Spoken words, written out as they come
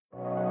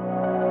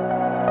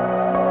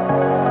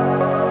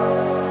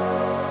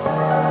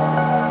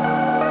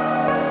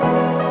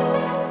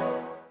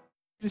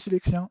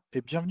Silexiens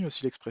et bienvenue au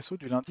SILEXpresso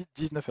du lundi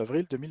 19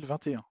 avril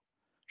 2021.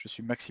 Je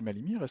suis Maxime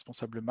Alimi,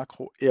 responsable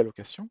macro et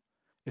allocation,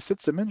 et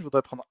cette semaine je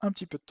voudrais prendre un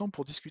petit peu de temps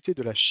pour discuter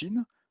de la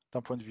Chine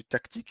d'un point de vue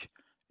tactique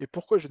et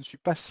pourquoi je ne suis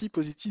pas si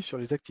positif sur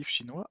les actifs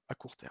chinois à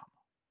court terme.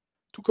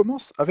 Tout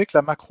commence avec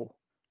la macro.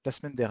 La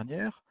semaine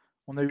dernière,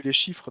 on a eu les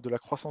chiffres de la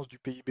croissance du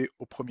PIB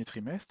au premier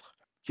trimestre,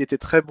 qui étaient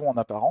très bons en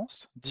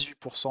apparence,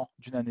 18%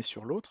 d'une année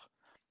sur l'autre,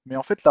 mais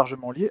en fait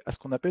largement liés à ce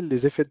qu'on appelle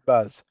les effets de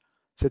base,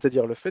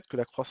 c'est-à-dire le fait que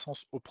la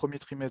croissance au premier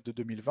trimestre de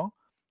 2020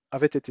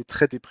 avait été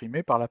très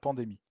déprimée par la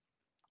pandémie.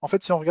 En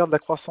fait, si on regarde la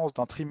croissance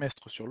d'un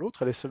trimestre sur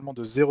l'autre, elle est seulement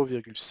de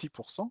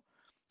 0,6%,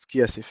 ce qui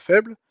est assez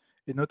faible,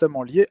 et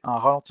notamment lié à un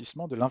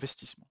ralentissement de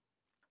l'investissement.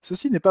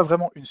 Ceci n'est pas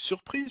vraiment une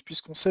surprise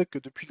puisqu'on sait que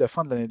depuis la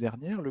fin de l'année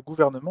dernière, le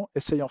gouvernement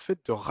essaye en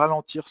fait de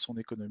ralentir son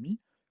économie,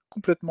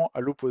 complètement à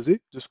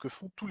l'opposé de ce que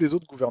font tous les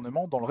autres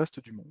gouvernements dans le reste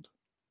du monde.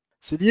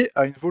 C'est lié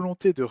à une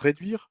volonté de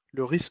réduire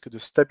le risque de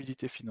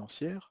stabilité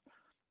financière,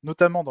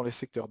 notamment dans les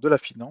secteurs de la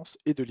finance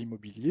et de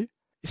l'immobilier,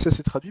 et ça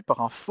s'est traduit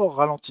par un fort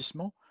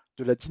ralentissement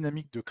de la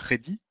dynamique de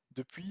crédit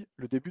depuis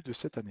le début de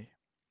cette année.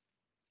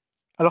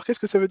 Alors qu'est-ce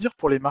que ça veut dire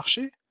pour les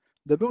marchés?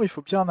 D'abord, il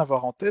faut bien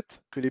avoir en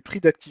tête que les prix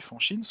d'actifs en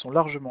Chine sont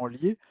largement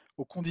liés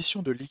aux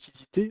conditions de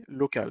liquidité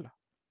locales.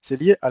 C'est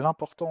lié à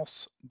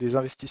l'importance des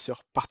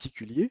investisseurs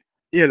particuliers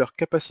et à leur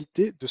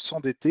capacité de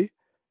s'endetter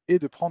et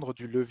de prendre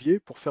du levier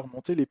pour faire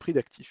monter les prix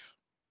d'actifs.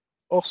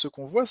 Or, ce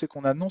qu'on voit, c'est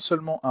qu'on a non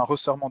seulement un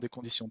resserrement des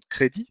conditions de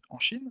crédit en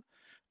Chine,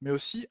 mais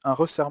aussi un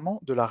resserrement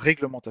de la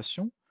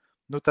réglementation,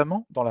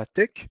 notamment dans la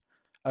tech,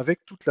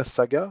 avec toute la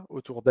saga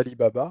autour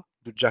d'Alibaba,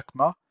 de Jack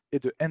Ma et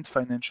de Ant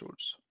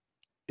Financials.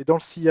 Et dans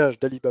le sillage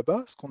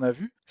d'Alibaba, ce qu'on a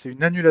vu, c'est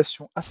une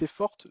annulation assez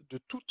forte de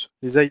toutes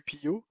les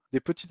IPO des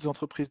petites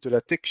entreprises de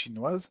la tech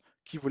chinoise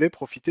qui voulaient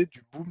profiter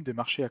du boom des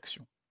marchés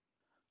actions.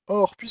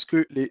 Or, puisque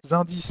les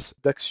indices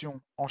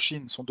d'actions en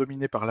Chine sont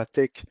dominés par la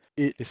tech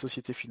et les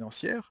sociétés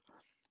financières,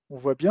 on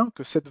voit bien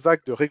que cette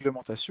vague de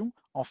réglementation,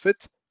 en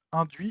fait,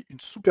 induit une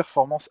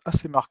sous-performance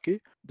assez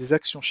marquée des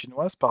actions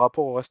chinoises par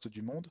rapport au reste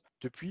du monde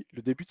depuis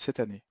le début de cette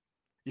année.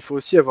 Il faut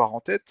aussi avoir en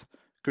tête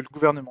que le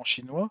gouvernement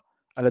chinois,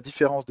 à la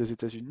différence des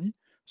États-Unis,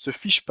 se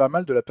fiche pas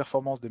mal de la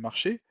performance des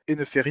marchés et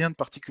ne fait rien de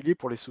particulier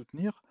pour les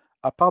soutenir,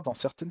 à part dans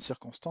certaines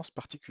circonstances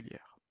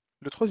particulières.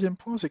 Le troisième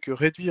point, c'est que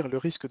réduire le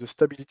risque de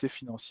stabilité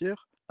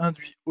financière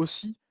induit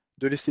aussi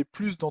de laisser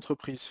plus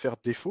d'entreprises faire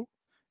défaut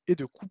et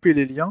de couper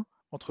les liens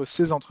entre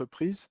ces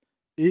entreprises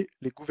et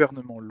les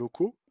gouvernements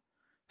locaux,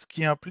 ce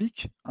qui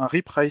implique un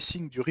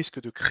repricing du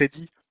risque de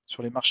crédit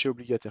sur les marchés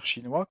obligataires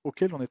chinois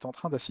auquel on est en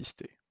train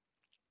d'assister.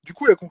 Du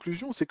coup, la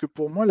conclusion, c'est que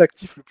pour moi,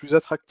 l'actif le plus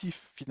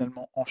attractif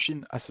finalement en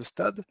Chine à ce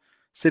stade,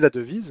 c'est la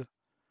devise.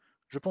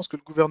 Je pense que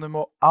le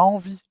gouvernement a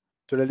envie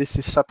de la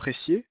laisser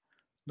s'apprécier,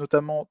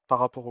 notamment par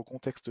rapport au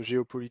contexte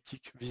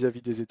géopolitique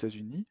vis-à-vis des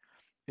États-Unis,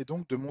 et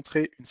donc de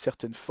montrer une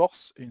certaine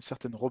force et une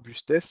certaine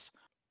robustesse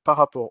par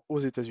rapport aux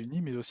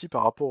États-Unis, mais aussi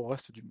par rapport au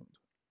reste du monde.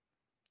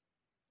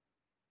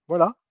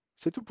 Voilà,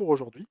 c'est tout pour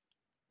aujourd'hui.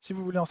 Si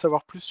vous voulez en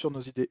savoir plus sur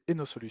nos idées et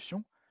nos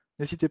solutions,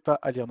 n'hésitez pas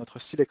à lire notre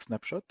Select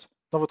Snapshot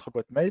dans votre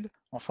boîte mail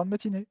en fin de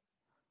matinée.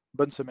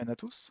 Bonne semaine à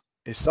tous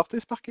et sortez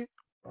Sparké!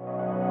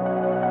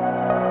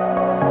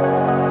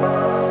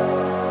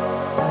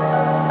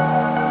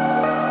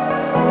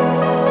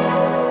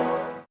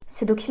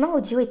 Ce document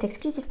audio est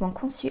exclusivement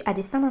conçu à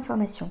des fins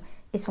d'information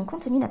et son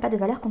contenu n'a pas de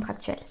valeur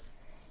contractuelle.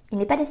 Il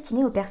n'est pas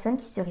destiné aux personnes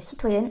qui seraient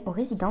citoyennes ou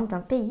résidentes d'un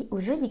pays ou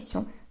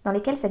juridiction dans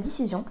lesquelles sa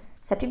diffusion,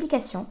 sa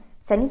publication,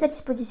 sa mise à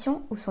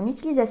disposition ou son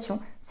utilisation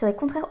seraient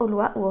contraires aux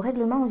lois ou aux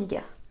règlements en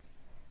vigueur.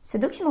 Ce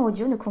document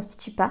audio ne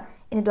constitue pas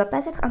et ne doit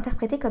pas être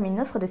interprété comme une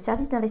offre de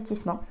service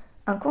d'investissement,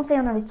 un conseil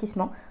en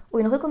investissement ou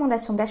une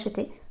recommandation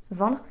d'acheter,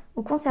 vendre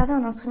ou conserver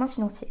un instrument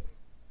financier.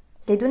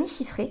 Les données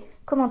chiffrées,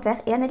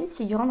 commentaires et analyses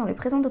figurant dans le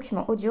présent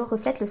document audio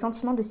reflètent le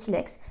sentiment de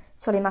Silex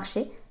sur les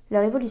marchés,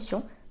 leur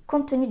évolution,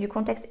 compte tenu du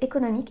contexte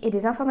économique et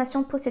des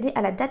informations possédées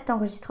à la date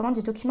d'enregistrement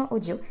du document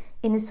audio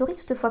et ne sauraient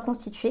toutefois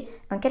constituer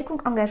un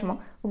quelconque engagement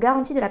ou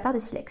garantie de la part de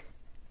Silex.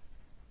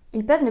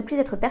 Ils peuvent ne plus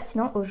être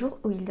pertinents au jour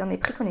où il en est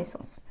pris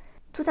connaissance.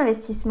 Tout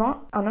investissement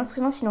en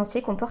instruments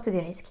financiers comporte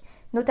des risques,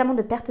 notamment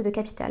de perte de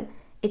capital,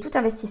 et tout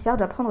investisseur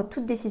doit prendre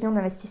toute décision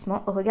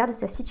d'investissement au regard de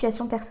sa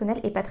situation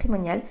personnelle et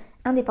patrimoniale,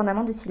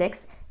 indépendamment de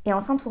Silex, et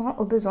en s'entourant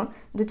au besoin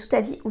de tout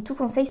avis ou tout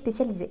conseil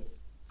spécialisé.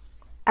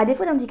 À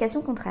défaut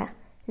d'indications contraires,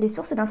 les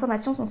sources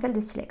d'information sont celles de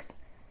Silex.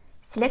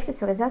 Silex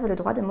se réserve le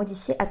droit de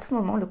modifier à tout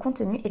moment le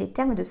contenu et les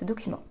termes de ce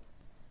document.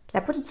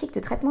 La politique de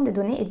traitement des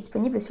données est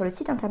disponible sur le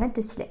site internet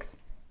de Silex.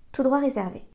 Tout droit réservé.